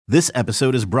This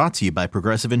episode is brought to you by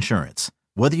Progressive Insurance.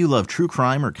 Whether you love true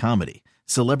crime or comedy,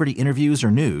 celebrity interviews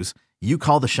or news, you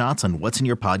call the shots on what's in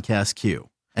your podcast queue.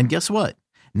 And guess what?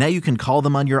 Now you can call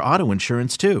them on your auto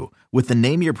insurance too with the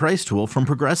Name Your Price tool from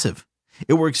Progressive.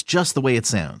 It works just the way it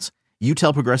sounds. You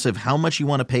tell Progressive how much you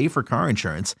want to pay for car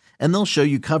insurance, and they'll show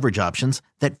you coverage options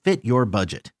that fit your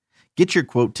budget. Get your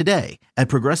quote today at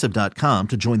Progressive.com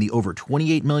to join the over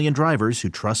 28 million drivers who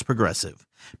trust Progressive.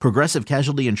 Progressive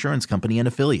Casualty Insurance Company and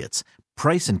Affiliates.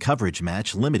 Price and coverage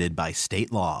match limited by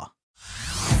state law.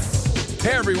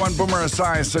 Hey everyone, Boomer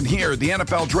Esiason here. The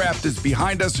NFL Draft is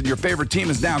behind us and your favorite team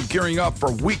is now gearing up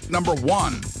for week number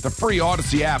 1. The free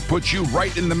Odyssey app puts you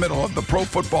right in the middle of the pro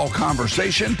football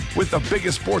conversation with the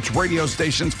biggest sports radio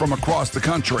stations from across the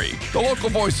country. The local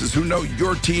voices who know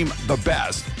your team the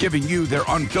best, giving you their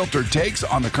unfiltered takes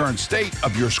on the current state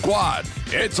of your squad.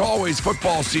 It's always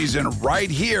football season right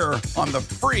here on the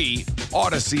free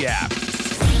Odyssey app.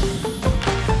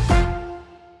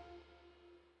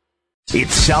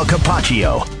 It's Sal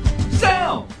Capaccio.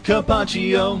 Sal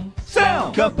Capaccio.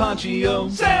 Sal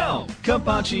Capaccio. Sal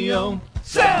Capaccio.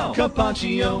 Sal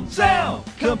Capaccio. Sal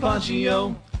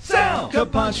Capaccio. Sal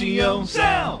Capaccio.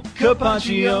 Sal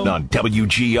Capaccio. On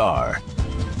WGR.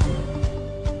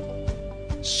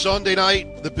 Sunday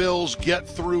night, the Bills get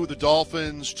through the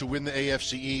Dolphins to win the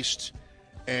AFC East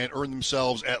and earn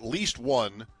themselves at least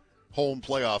one home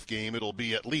playoff game. It'll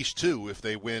be at least two if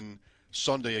they win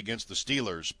Sunday against the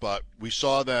Steelers, but we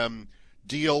saw them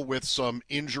deal with some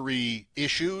injury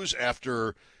issues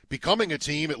after becoming a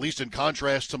team, at least in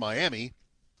contrast to Miami,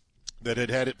 that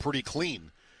had it pretty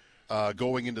clean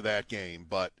going into that game.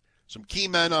 But some key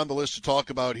men on the list to talk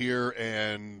about here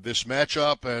and this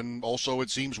matchup, and also it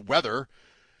seems weather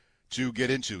to get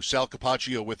into. Sal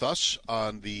Capaccio with us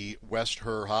on the West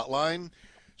Her hotline.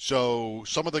 So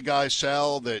some of the guys,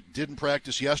 Sal, that didn't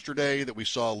practice yesterday that we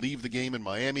saw leave the game in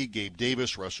Miami, Gabe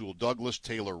Davis, Rasul Douglas,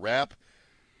 Taylor Rapp.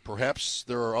 Perhaps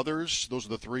there are others. Those are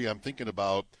the three I'm thinking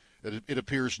about. It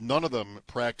appears none of them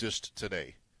practiced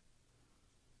today.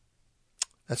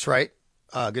 That's right.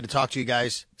 Good to talk to you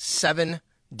guys. 7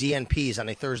 DNPs on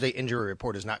a Thursday injury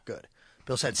report is not good.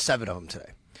 Bills had 7 of them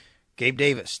today. Gabe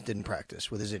Davis didn't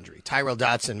practice with his injury. Tyrell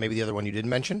Dodson, maybe the other one you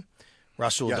didn't mention.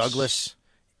 Rasul Douglas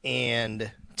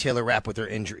and Taylor Rapp with their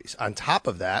injuries. On top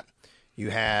of that, you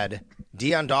had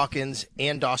Deion Dawkins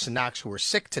and Dawson Knox, who were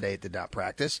sick today, did not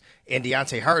practice, and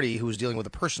Deontay Hardy, who was dealing with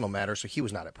a personal matter, so he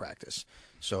was not at practice.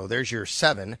 So there's your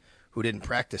 7 who didn't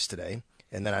practice today.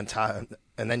 And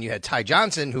then you had Ty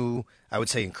Johnson, who I would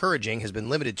say encouraging, has been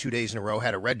limited 2 days in a row,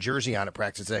 had a red jersey on at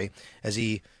practice today as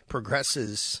he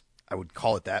progresses, I would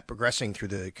call it that, progressing through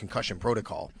the concussion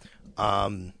protocol.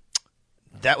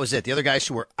 That was it. The other guys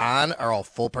who were on are all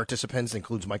full participants. It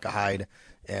includes Micah Hyde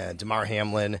and DeMar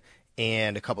Hamlin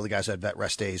and a couple of the guys that had vet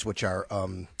rest days, which are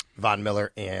Von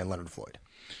Miller and Leonard Floyd.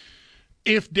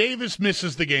 If Davis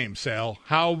misses the game, Sal,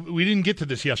 we didn't get to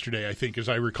this yesterday, I think, as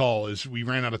I recall, as we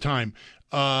ran out of time.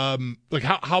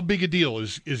 How big a deal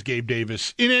is Gabe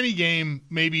Davis in any game,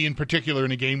 maybe in particular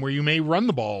in a game where you may run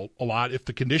the ball a lot if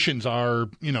the conditions are,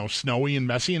 snowy and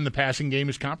messy and the passing game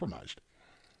is compromised?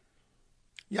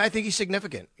 Yeah, I think he's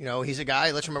significant. He's a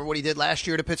guy, let's remember what he did last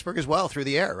year to Pittsburgh as well through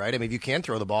the air, right? I mean, if you can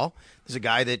throw the ball, there's a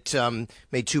guy that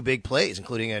made 2 big plays,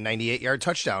 including a 98-yard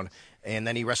touchdown, and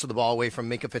then he wrestled the ball away from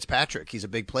Minka Fitzpatrick. He's a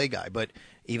big play guy. But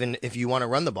even if you want to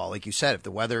run the ball, like you said, if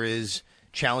the weather is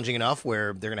challenging enough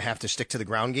where they're going to have to stick to the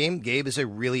ground game, Gabe is a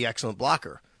really excellent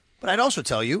blocker. But I'd also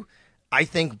tell you, I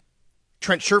think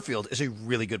Trent Sherfield is a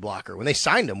really good blocker. When they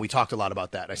signed him, we talked a lot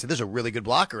about that. I said, there's a really good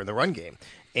blocker in the run game.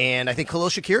 And I think Khalil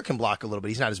Shakir can block a little bit.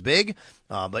 He's not as big,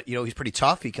 but, he's pretty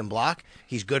tough. He can block.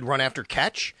 He's good run after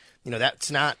catch.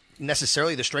 That's not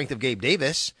necessarily the strength of Gabe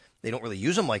Davis. They don't really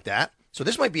use him like that. So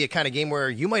this might be a kind of game where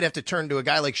you might have to turn to a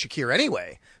guy like Shakir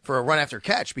anyway for a run after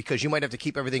catch because you might have to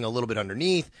keep everything a little bit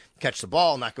underneath, catch the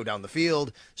ball, not go down the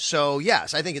field. So,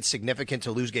 yes, I think it's significant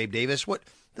to lose Gabe Davis. What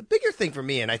the bigger thing for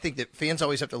me, and I think that fans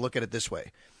always have to look at it this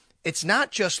way, it's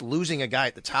not just losing a guy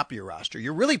at the top of your roster.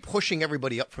 You're really pushing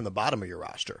everybody up from the bottom of your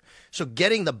roster. So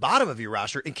getting the bottom of your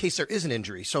roster in case there is an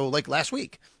injury. So like last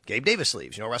week, Gabe Davis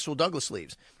leaves, Rasul Douglas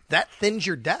leaves. That thins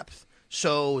your depth.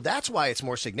 So that's why it's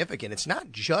more significant. It's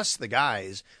not just the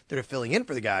guys that are filling in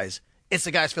for the guys. It's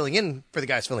the guys filling in for the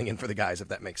guys filling in for the guys, if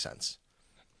that makes sense.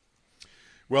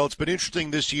 Well, it's been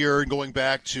interesting this year, going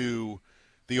back to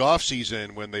the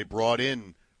offseason when they brought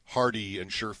in Hardy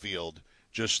and Sherfield,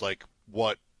 just like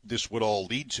what this would all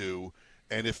lead to.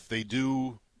 And if they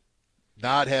do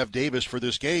not have Davis for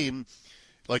this game,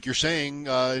 like you're saying,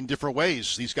 in different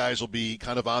ways, these guys will be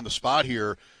kind of on the spot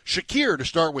here. Shakir, to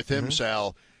start with him,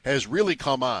 Sal, has really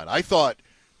come on. I thought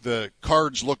the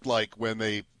Cards looked like when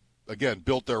they, again,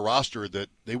 built their roster that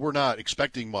they were not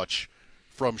expecting much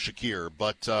from Shakir.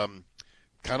 But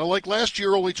kind of like last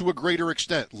year, only to a greater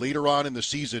extent. Later on in the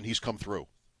season, he's come through.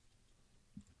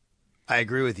 I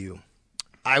agree with you.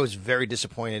 I was very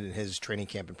disappointed in his training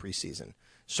camp and preseason,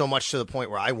 so much to the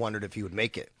point where I wondered if he would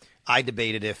make it. I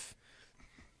debated if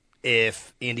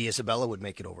Andy Isabella would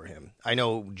make it over him. I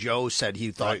know Joe said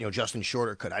he thought Justin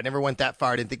Shorter could. I never went that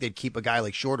far. I didn't think they'd keep a guy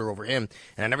like Shorter over him,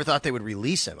 and I never thought they would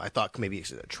release him. I thought maybe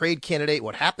he's a trade candidate.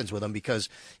 What happens with him, because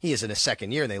he is in his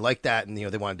second year and they like that, and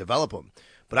they want to develop him.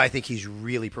 But I think he's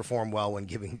really performed well when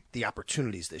given the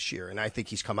opportunities this year. And I think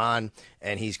he's come on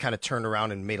and he's kind of turned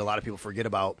around and made a lot of people forget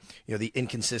about, the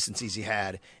inconsistencies he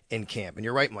had in camp. And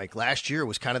you're right, Mike. Last year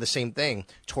was kind of the same thing.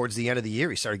 Towards the end of the year,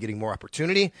 he started getting more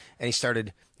opportunity and he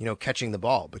started, catching the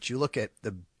ball. But you look at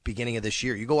the beginning of this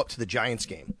year, you go up to the Giants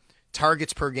game,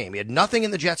 targets per game. He had nothing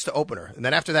in the Jets to opener. And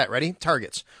then after that, ready?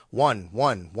 Targets. 1,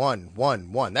 1, 1,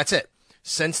 1, 1. That's it.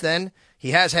 Since then,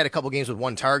 he has had a couple games with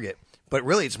one target. But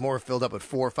really, it's more filled up with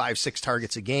 4, 5, 6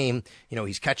 targets a game.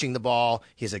 He's catching the ball.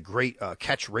 He has a great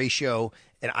catch ratio.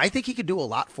 And I think he could do a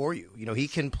lot for you. He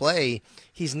can play.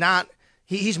 He's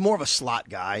more of a slot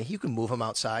guy. You can move him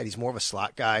outside. He's more of a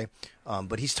slot guy.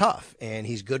 But he's tough, and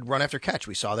he's good run after catch.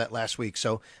 We saw that last week.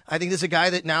 So I think this is a guy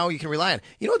that now you can rely on.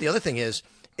 You know what the other thing is?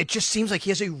 It just seems like he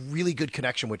has a really good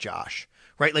connection with Josh,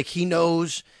 right? Like he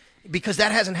knows, because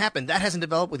that hasn't happened. That hasn't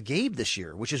developed with Gabe this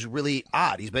year, which is really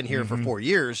odd. He's been here for 4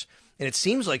 years. And it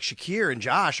seems like Shakir and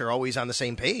Josh are always on the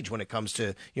same page when it comes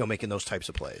to, making those types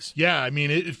of plays. Yeah, I mean,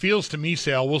 it feels to me,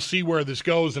 Sal, we'll see where this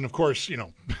goes. And, of course,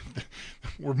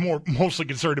 we're mostly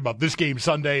concerned about this game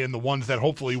Sunday and the ones that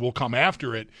hopefully will come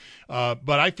after it.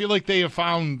 But I feel like they have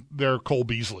found their Cole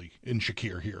Beasley in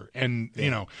Shakir here. And,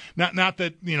 not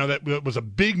that, that was a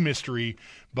big mystery,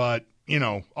 but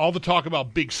all the talk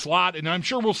about big slot, and I'm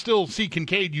sure we'll still see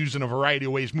Kincaid used in a variety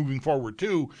of ways moving forward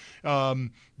too.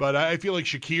 But I feel like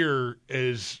Shakir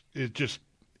is just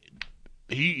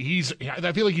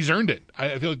I feel like he's earned it.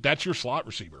 I feel like that's your slot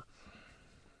receiver.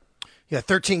 Yeah,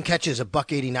 13 catches,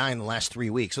 $189 in the last 3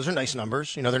 weeks. Those are nice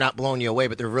numbers. They're not blowing you away,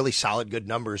 but they're really solid, good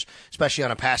numbers, especially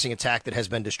on a passing attack that has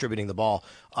been distributing the ball.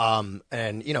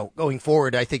 And going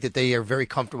forward, I think that they are very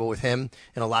comfortable with him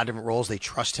in a lot of different roles. They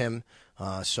trust him.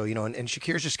 And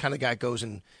Shakir's just kind of the guy that goes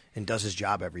and does his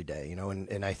job every day,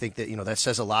 and I think that, that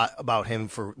says a lot about him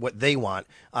for what they want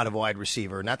out of a wide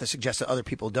receiver. Not to suggest that other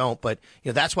people don't, but,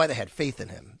 that's why they had faith in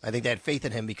him. I think they had faith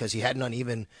in him because he had an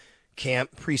uneven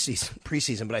camp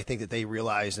preseason, but I think that they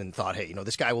realized and thought, hey,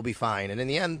 this guy will be fine. And in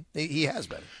the end, he has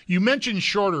been. You mentioned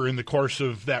Shorter in the course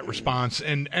of that response,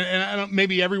 and I don't,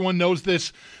 maybe everyone knows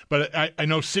this, but I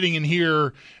know sitting in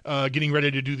here getting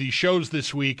ready to do these shows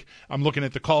this week, I'm looking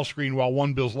at the call screen while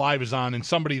One Bills Live is on, and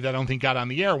somebody that I don't think got on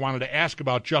the air wanted to ask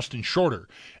about Justin Shorter.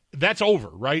 That's over,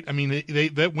 right? I mean,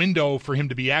 that window for him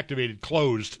to be activated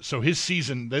closed, so his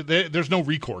season, there's no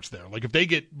recourse there. Like, if they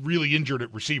get really injured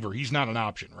at receiver, he's not an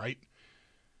option, right?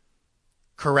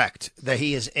 Correct. That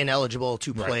he is ineligible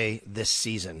to play this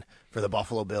season for the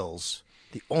Buffalo Bills.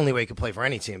 The only way he could play for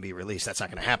any team and be released. That's not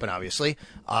going to happen, obviously.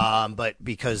 But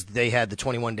because they had the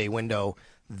 21-day window,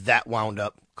 that wound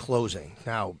up closing.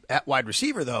 Now, at wide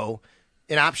receiver, though,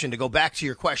 an option to go back to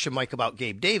your question, Mike, about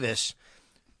Gabe Davis.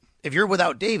 If you're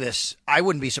without Davis, I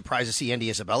wouldn't be surprised to see Andy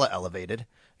Isabella elevated.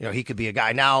 He could be a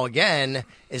guy. Now, again,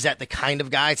 is that the kind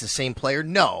of guy? It's the same player?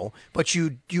 No. But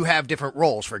you have different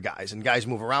roles for guys, and guys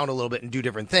move around a little bit and do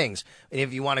different things. And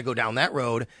if you want to go down that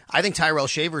road, I think Tyrell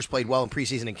Shavers played well in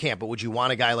preseason and camp, but would you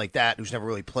want a guy like that who's never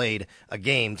really played a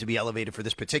game to be elevated for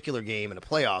this particular game in the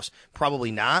playoffs? Probably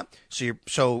not.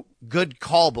 So good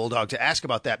call, Bulldog, to ask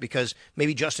about that, because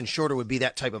maybe Justin Shorter would be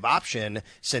that type of option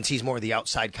since he's more the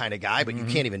outside kind of guy, but you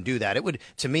can't even do that. It would,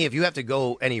 to me, if you have to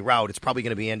go any route, it's probably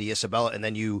going to be Andy Isabella, and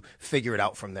then you figure it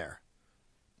out from there.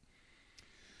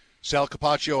 Sal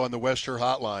Capaccio on the Wester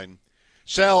Hotline.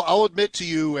 Sal, I'll admit to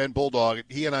you and Bulldog,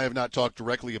 he and I have not talked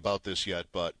directly about this yet,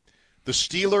 but the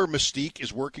Steeler mystique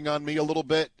is working on me a little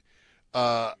bit.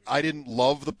 I didn't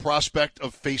love the prospect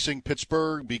of facing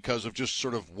Pittsburgh because of just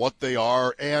sort of what they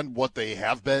are and what they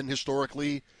have been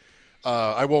historically.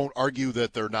 I won't argue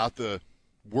that they're not the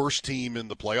worst team in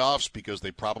the playoffs, because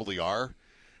they probably are,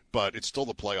 but it's still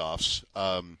the playoffs.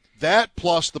 That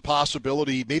plus the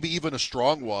possibility, maybe even a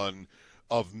strong one,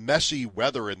 of messy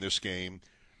weather in this game.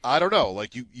 I don't know.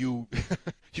 Like, you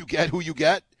you get who you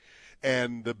get,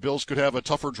 and the Bills could have a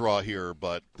tougher draw here,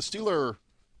 but the Steeler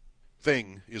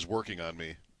thing is working on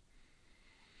me.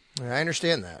 I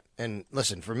understand that. And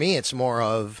listen, for me, it's more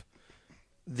of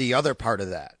the other part of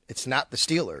that. It's not the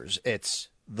Steelers. It's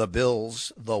the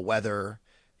Bills, the weather,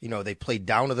 They played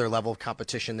down to their level of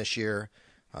competition this year.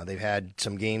 They've had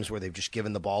some games where they've just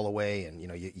given the ball away, and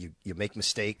you make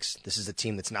mistakes. This is a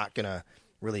team that's not going to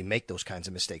really make those kinds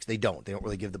of mistakes. They don't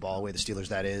really give the ball away. The Steelers,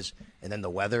 that is. And then the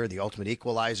weather, the ultimate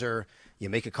equalizer. You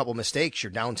make a couple mistakes,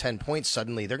 you're down 10 points.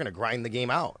 Suddenly, they're going to grind the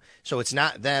game out. So it's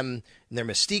not them and their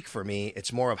mystique for me.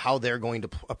 It's more of how they're going to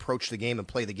approach the game and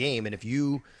play the game. And if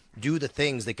you do the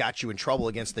things that got you in trouble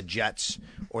against the Jets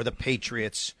or the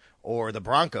Patriots or the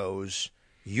Broncos,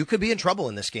 you could be in trouble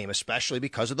in this game, especially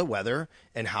because of the weather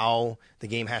and how the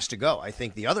game has to go. I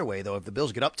think the other way, though, if the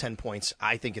Bills get up 10 points,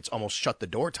 I think it's almost shut the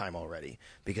door time already,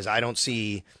 because I don't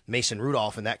see Mason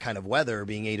Rudolph in that kind of weather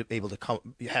being able to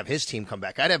have his team come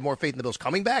back. I'd have more faith in the Bills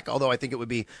coming back, although I think it would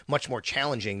be much more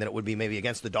challenging than it would be maybe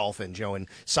against the Dolphins, in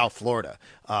South Florida,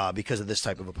 because of this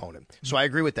type of opponent. So I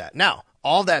agree with that. Now,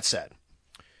 all that said,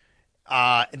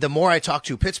 the more I talk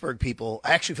to Pittsburgh people,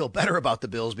 I actually feel better about the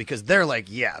Bills, because they're like,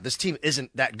 yeah, this team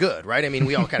isn't that good, right? I mean,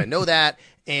 we all kind of know that,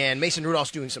 and Mason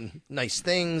Rudolph's doing some nice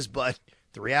things, but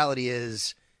the reality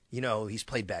is, he's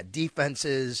played bad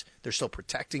defenses. They're still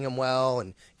protecting him well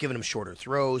and giving him shorter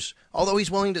throws, although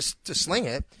he's willing to sling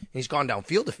it, and he's gone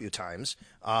downfield a few times.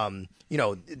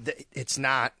 It's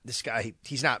not this guy.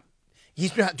 He's not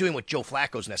doing what Joe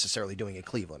Flacco's necessarily doing in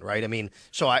Cleveland, right? I mean,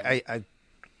 so I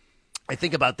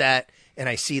think about that, and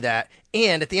I see that.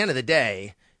 And at the end of the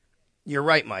day, you're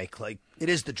right, Mike. Like, it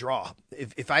is the draw.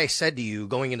 If I said to you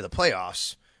going into the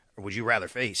playoffs, would you rather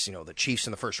face, the Chiefs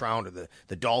in the first round, or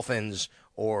the Dolphins,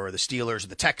 or the Steelers, or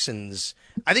the Texans,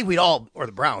 I think or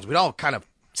the Browns, we'd all kind of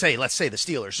say, let's say the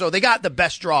Steelers. So they got the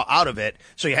best draw out of it,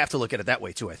 so you have to look at it that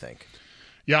way too, I think.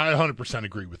 Yeah, I 100%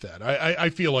 agree with that.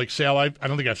 I feel like, Sal, I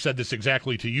don't think I've said this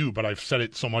exactly to you, but I've said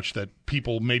it so much that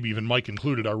people, maybe even Mike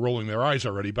included, are rolling their eyes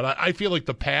already. But I feel like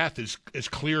the path is as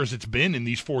clear as it's been in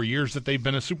these 4 years that they've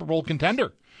been a Super Bowl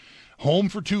contender. Home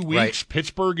for 2 weeks, right.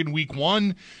 Pittsburgh in week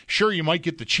 1. Sure, you might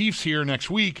get the Chiefs here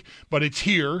next week, but it's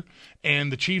here,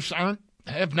 and the Chiefs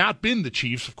have not been the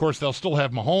Chiefs. Of course, they'll still have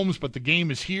Mahomes, but the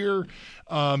game is here.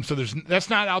 So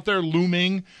that's not out there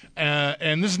looming.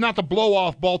 And this is not to blow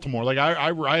off Baltimore. Like,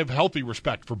 I have healthy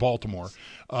respect for Baltimore.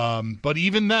 But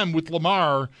even them with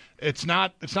Lamar, it's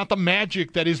not the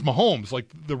magic that is Mahomes. Like,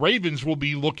 the Ravens will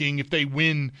be looking, if they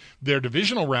win their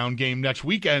divisional round game next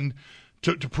weekend,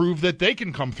 to prove that they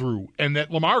can come through and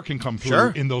that Lamar can come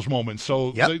through in those moments.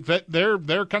 So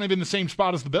they're kind of in the same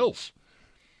spot as the Bills.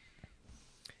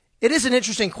 It is an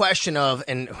interesting question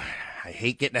and I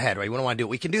hate getting ahead, right? We don't want to do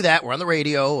it. We can do that. We're on the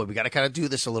radio. We got to kind of do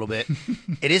this a little bit.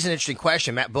 It is an interesting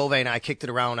question. Matt Bove and I kicked it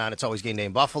around on It's Always Game Day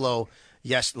in Buffalo,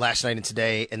 last night and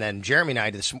today, and then Jeremy and I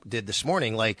did this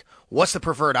morning. Like, what's the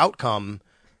preferred outcome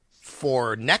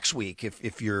for next week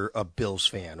if you're a Bills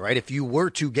fan, right? If you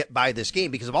were to get by this game,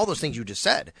 because of all those things you just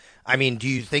said. I mean, do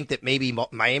you think that maybe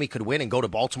Miami could win and go to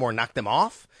Baltimore and knock them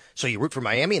off? So you root for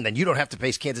Miami, and then you don't have to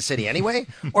face Kansas City anyway?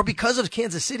 Or because of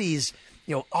Kansas City's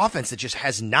offense that just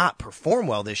has not performed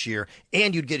well this year,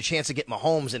 and you'd get a chance to get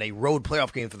Mahomes in a road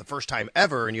playoff game for the first time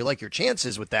ever, and you like your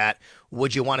chances with that,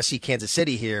 would you want to see Kansas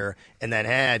City here, and then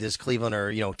does Cleveland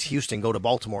or Houston go to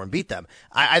Baltimore and beat them?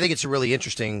 I think it's a really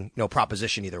interesting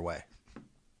proposition either way.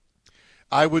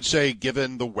 I would say,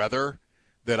 given the weather,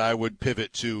 that I would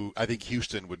pivot to, I think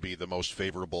Houston would be the most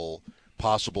favorable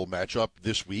possible matchup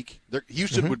this week.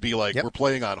 Houston would be like, we're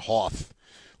playing on Hoth.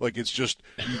 Like, it's just,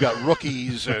 you got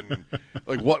rookies and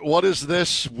like, what is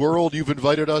this world you've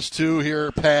invited us to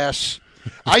here? Pass.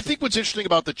 I think what's interesting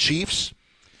about the Chiefs,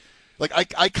 like,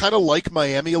 I kind of like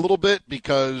Miami a little bit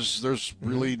because there's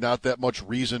really not that much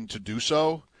reason to do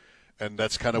so. And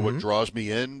that's kind of what draws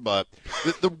me in. But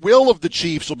the will of the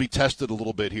Chiefs will be tested a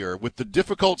little bit here. With the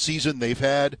difficult season they've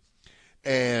had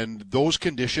and those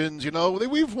conditions,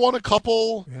 we've won a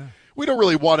couple. Yeah. We don't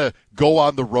really want to go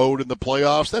on the road in the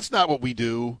playoffs. That's not what we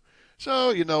do.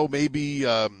 So, maybe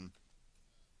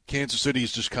Kansas City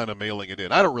is just kind of mailing it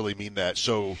in. I don't really mean that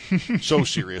so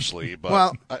seriously. But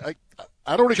well,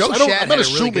 I'm not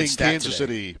assuming Kansas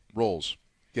City rolls.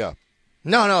 Yeah.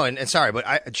 No, and sorry,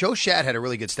 but Joe Shad had a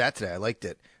really good stat today. I liked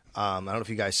it. I don't know if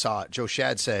you guys saw it. Joe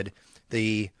Shad said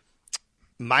the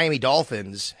Miami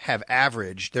Dolphins have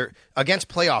averaged, they're against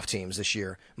playoff teams this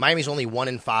year. Miami's only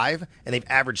 1-5, and they've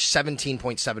averaged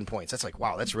 17.7 points. That's like,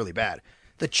 wow, that's really bad.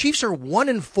 The Chiefs are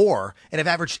 1-4 and have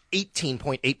averaged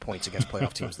 18.8 points against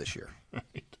playoff teams this year.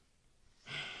 Right.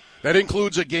 That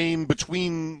includes a game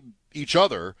between each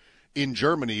other in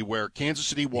Germany where Kansas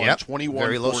City won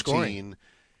 21-14.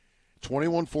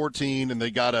 21-14, and they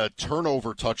got a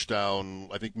turnover touchdown,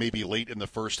 I think maybe late in the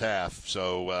first half.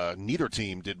 So neither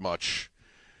team did much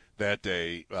that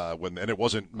day, and it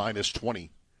wasn't -20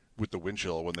 with the wind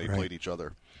chill when they played each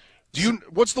other.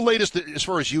 What's the latest, as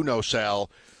far as you know, Sal,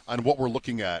 on what we're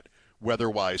looking at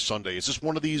weather-wise Sunday? Is this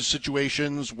one of these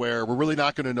situations where we're really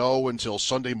not going to know until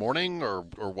Sunday morning, or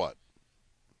what?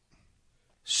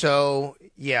 So,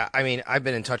 yeah, I mean, I've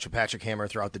been in touch with Patrick Hammer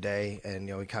throughout the day, and,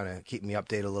 he kind of keeping me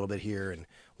updated a little bit here and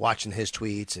watching his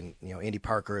tweets. And, Andy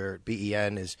Parker at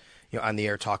BEN is, on the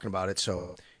air talking about it.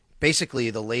 So, basically,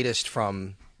 the latest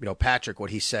from, Patrick,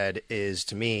 what he said is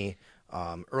to me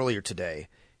earlier today.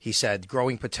 He said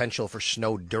growing potential for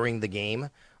snow during the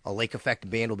game. A lake effect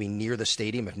band will be near the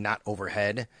stadium, if not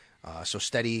overhead. So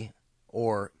steady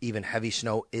or even heavy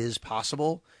snow is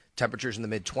possible. Temperatures in the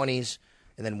mid-20s.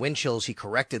 And then wind chills, he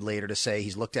corrected later to say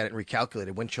he's looked at it and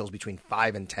recalculated wind chills between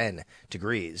 5 and 10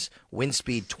 degrees. Wind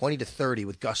speed 20 to 30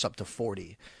 with gusts up to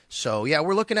 40. So, yeah,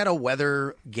 we're looking at a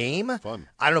weather game. Fun.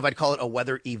 I don't know if I'd call it a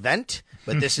weather event,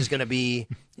 but this is going to be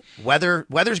weather.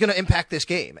 Weather's going to impact this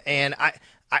game. And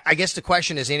I guess the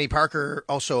question is, Andy Parker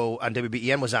also on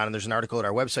WBEN was on, and there's an article at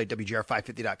our website,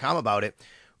 WGR550.com, about it.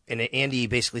 And Andy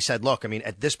basically said, look, I mean,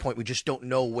 at this point, we just don't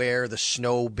know where the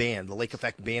snow band, the lake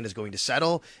effect band, is going to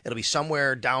settle. It'll be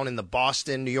somewhere down in the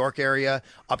Boston, New York area,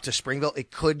 up to Springville.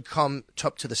 It could come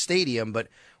up to the stadium, but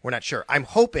we're not sure. I'm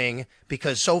hoping,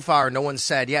 because so far no one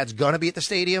said, yeah, it's going to be at the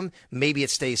stadium, maybe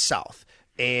it stays south.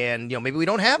 And, maybe we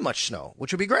don't have much snow,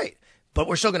 which would be great. But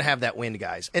we're still going to have that wind,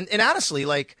 guys. And honestly,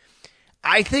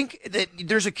 I think that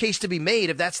there's a case to be made,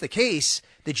 if that's the case,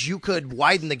 that you could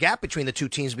widen the gap between the two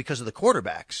teams because of the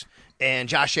quarterbacks and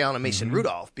Josh Allen and Mason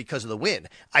Rudolph because of the wind.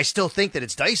 I still think that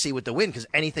it's dicey with the wind because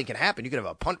anything can happen. You could have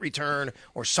a punt return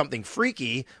or something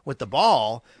freaky with the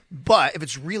ball. But if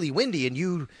it's really windy and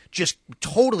you just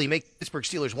totally make Pittsburgh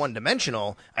Steelers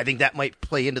one-dimensional, I think that might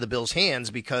play into the Bills' hands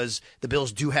because the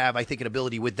Bills do have, I think, an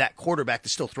ability with that quarterback to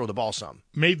still throw the ball some.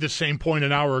 Made the same point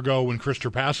an hour ago when Chris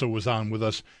Trapasso was on with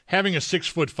us. Having a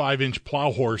 6'5"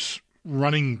 plow horse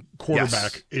running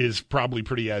quarterback is probably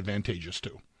pretty advantageous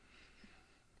too.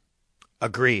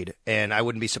 Agreed. And I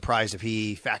wouldn't be surprised if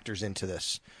he factors into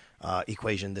this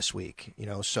equation this week.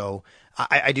 So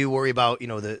I do worry about,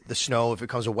 the snow. If it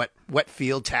becomes a wet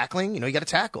field tackling, you got to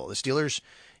tackle. The Steelers,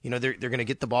 they're going to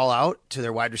get the ball out to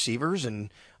their wide receivers and,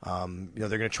 they're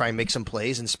going to try and make some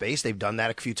plays in space. They've done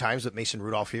that a few times with Mason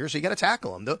Rudolph here. So you got to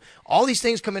tackle them. All these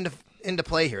things come into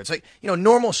play here. It's like,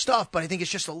 normal stuff, but I think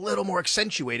it's just a little more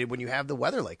accentuated when you have the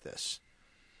weather like this.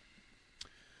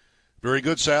 Very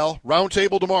good, Sal.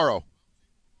 Roundtable tomorrow.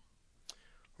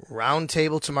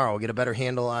 Roundtable tomorrow. We'll get a better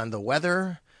handle on the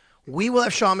weather. We will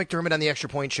have Sean McDermott on the Extra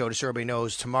Point Show, just so everybody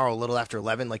knows, tomorrow a little after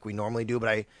 11 like we normally do. But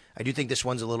I do think this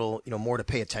one's a little more to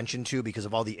pay attention to because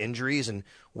of all the injuries. And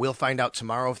we'll find out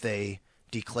tomorrow if they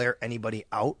declare anybody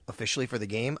out officially for the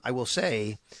game. I will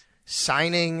say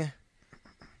signing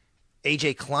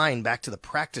A.J. Klein back to the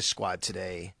practice squad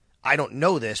today, I don't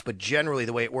know this, but generally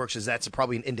the way it works is that's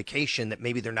probably an indication that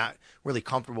maybe they're not really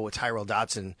comfortable with Tyrell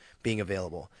Dodson being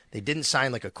available. They didn't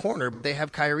sign like a corner, but they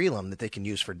have Kyrie Elam that they can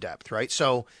use for depth, right?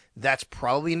 So that's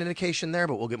probably an indication there,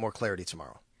 but we'll get more clarity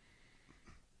tomorrow.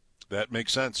 That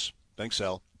makes sense. Thanks,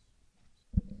 Sal.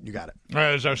 You got it.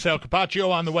 As our Sal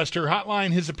Capaccio on the Western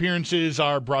Hotline, his appearances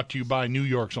are brought to you by New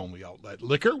York's only outlet.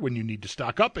 Liquor, when you need to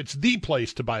stock up, it's the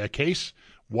place to buy a case.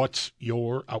 What's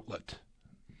your outlet?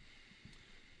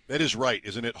 That is right,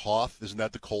 isn't it? Hoth? Isn't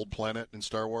that the cold planet in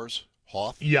Star Wars?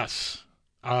 Hoth? Yes.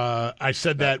 I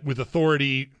said that with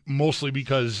authority mostly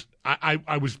because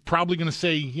I was probably going to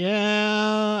say,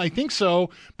 yeah, I think so,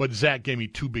 but Zach gave me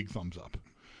 2 big thumbs up.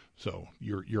 So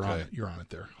you're on it. You're on it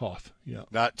there. Hoth. Yeah.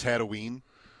 Not Tatooine?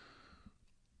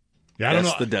 Yeah, I don't know.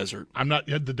 That's the desert. I'm not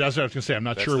the desert. I was going to say I'm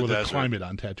not sure with the desert. climate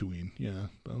on Tatooine. Yeah.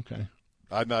 Okay.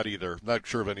 I'm not either. Not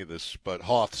sure of any of this, but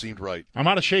Hoth seemed right. I'm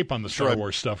out of shape on the Star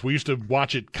Wars stuff. We used to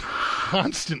watch it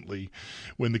constantly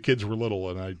when the kids were little,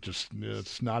 and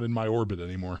it's not in my orbit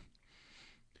anymore.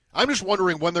 I'm just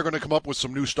wondering when they're going to come up with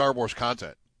some new Star Wars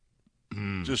content.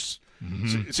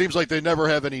 It seems like they never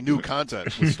have any new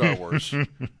content with Star Wars.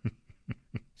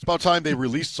 It's about time they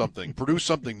released something, produced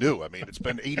something new. I mean, it's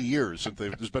been 80 years since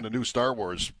there's been a new Star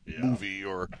Wars movie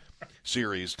or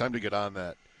series. Time to get on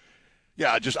that.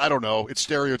 Yeah, I don't know. It's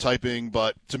stereotyping,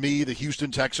 but to me, the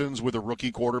Houston Texans with a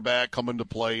rookie quarterback coming to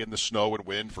play in the snow and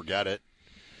wind, forget it.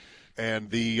 And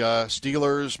the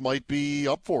Steelers might be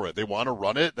up for it. They want to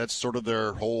run it. That's sort of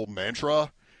their whole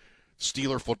mantra,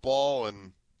 Steeler football.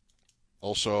 And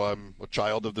also, I'm a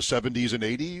child of the 70s and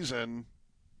 80s, and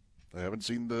I haven't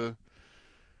seen the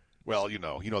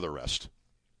the rest.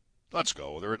 Let's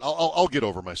go. I'll get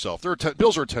over myself.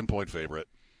 Bills are a 10-point favorite.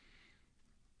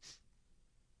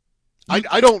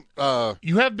 I don't.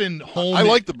 You have been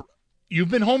home. You've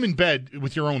been home in bed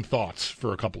with your own thoughts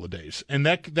for a couple of days, and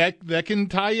that can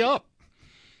tie you up.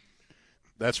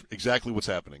 That's exactly what's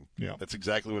happening. Yeah. That's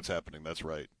exactly what's happening. That's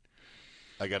right.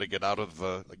 I got to get out of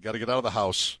the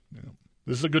house. Yeah.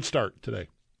 This is a good start today.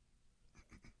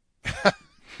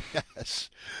 Yes.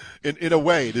 In a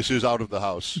way, this is out of the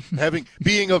house.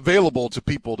 Being available to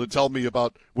people to tell me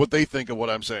about what they think of what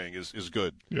I'm saying is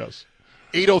good. Yes.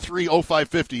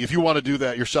 803-0550. If you want to do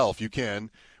that yourself, you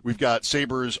can. We've got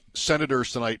Sabres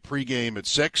Senators tonight pregame at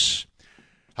 6.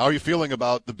 How are you feeling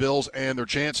about the Bills and their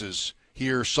chances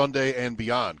here Sunday and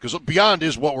beyond? Because beyond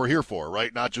is what we're here for,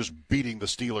 right? Not just beating the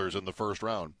Steelers in the first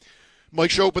round.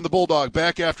 Mike Shope and the Bulldog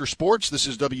back after sports. This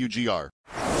is WGR.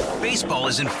 Baseball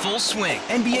is in full swing.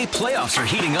 NBA playoffs are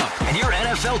heating up, and your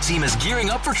NFL team is gearing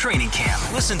up for training camp.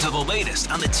 Listen to the latest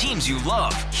on the teams you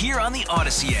love here on the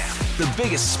Odyssey app. The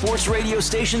biggest sports radio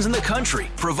stations in the country,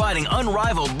 providing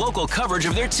unrivaled local coverage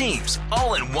of their teams,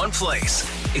 all in one place.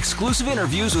 Exclusive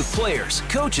interviews with players,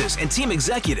 coaches, and team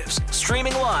executives,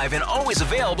 streaming live and always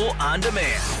available on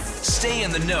demand. Stay in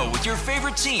the know with your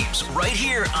favorite teams right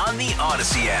here on the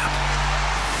Odyssey app.